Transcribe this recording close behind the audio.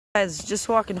Guys, just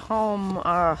walking home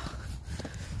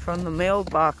from the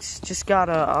mailbox. Just got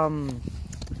a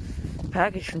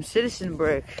package from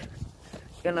CitizenBrick.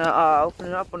 Gonna open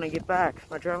it up when I get back.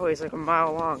 My driveway is like a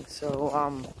mile long,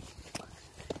 so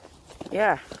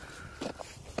yeah,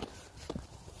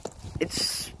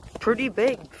 it's pretty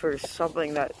big for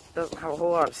something that doesn't have a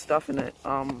whole lot of stuff in it.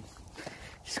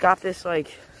 Just got this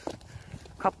like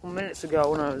a couple minutes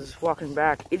ago when I was walking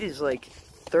back. It is like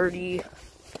 30,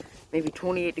 maybe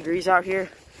 28 degrees out here.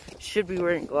 Should be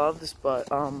wearing gloves, but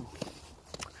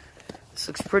this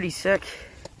looks pretty sick.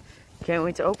 Can't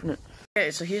wait to open it.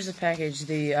 Okay, so here's the package.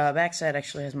 The backside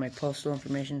actually has my postal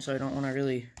information, so I don't want to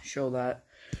really show that.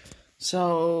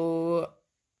 So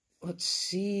let's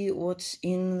see what's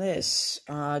in this.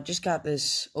 Just got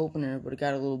this opener, but it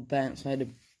got a little bent, so I had to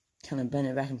kind of bend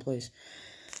it back in place.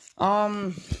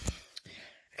 I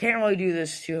can't really do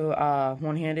this to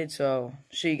one-handed, so I'll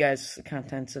show you guys the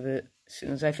contents of it as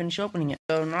soon as I finish opening it.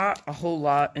 So not a whole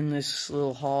lot in this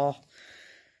little haul.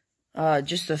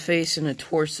 Just a face and a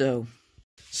torso.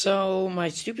 So my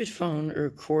stupid phone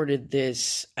recorded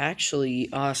this actually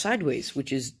sideways,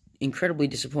 which is incredibly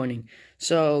disappointing.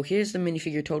 So here's the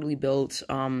minifigure totally built.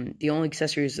 The only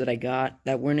accessories that I got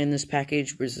that weren't in this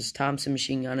package was this Thompson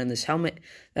machine gun and this helmet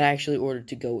that I actually ordered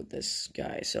to go with this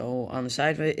guy. So on the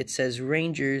side of it, it says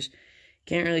Rangers.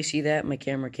 Can't really see that. My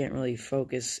camera can't really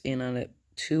focus in on it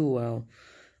too well.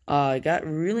 It got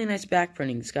really nice back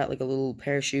printing. It's got like a little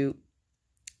parachute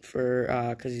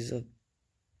for, cause he's a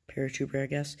paratrooper, I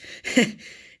guess.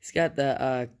 It's got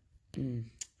the,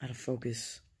 out of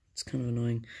focus. It's kind of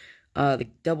annoying. The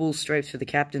double stripes for the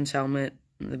captain's helmet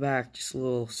in the back, just a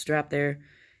little strap there.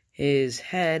 His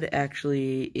head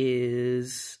actually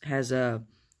has a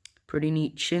pretty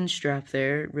neat chin strap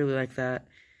there, really like that.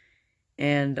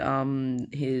 And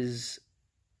his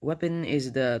weapon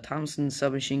is the Thompson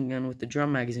submachine gun with the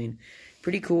drum magazine.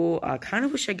 Pretty cool. I kind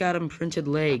of wish I got him printed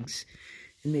legs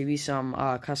and maybe some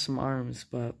custom arms,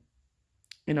 but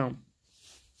you know,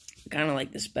 kind of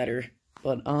like this better.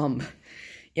 But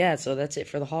yeah, so that's it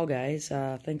for the haul, guys.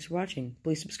 Thanks for watching.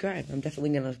 Please subscribe. I'm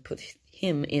definitely going to put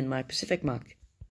him in my Pacific mock.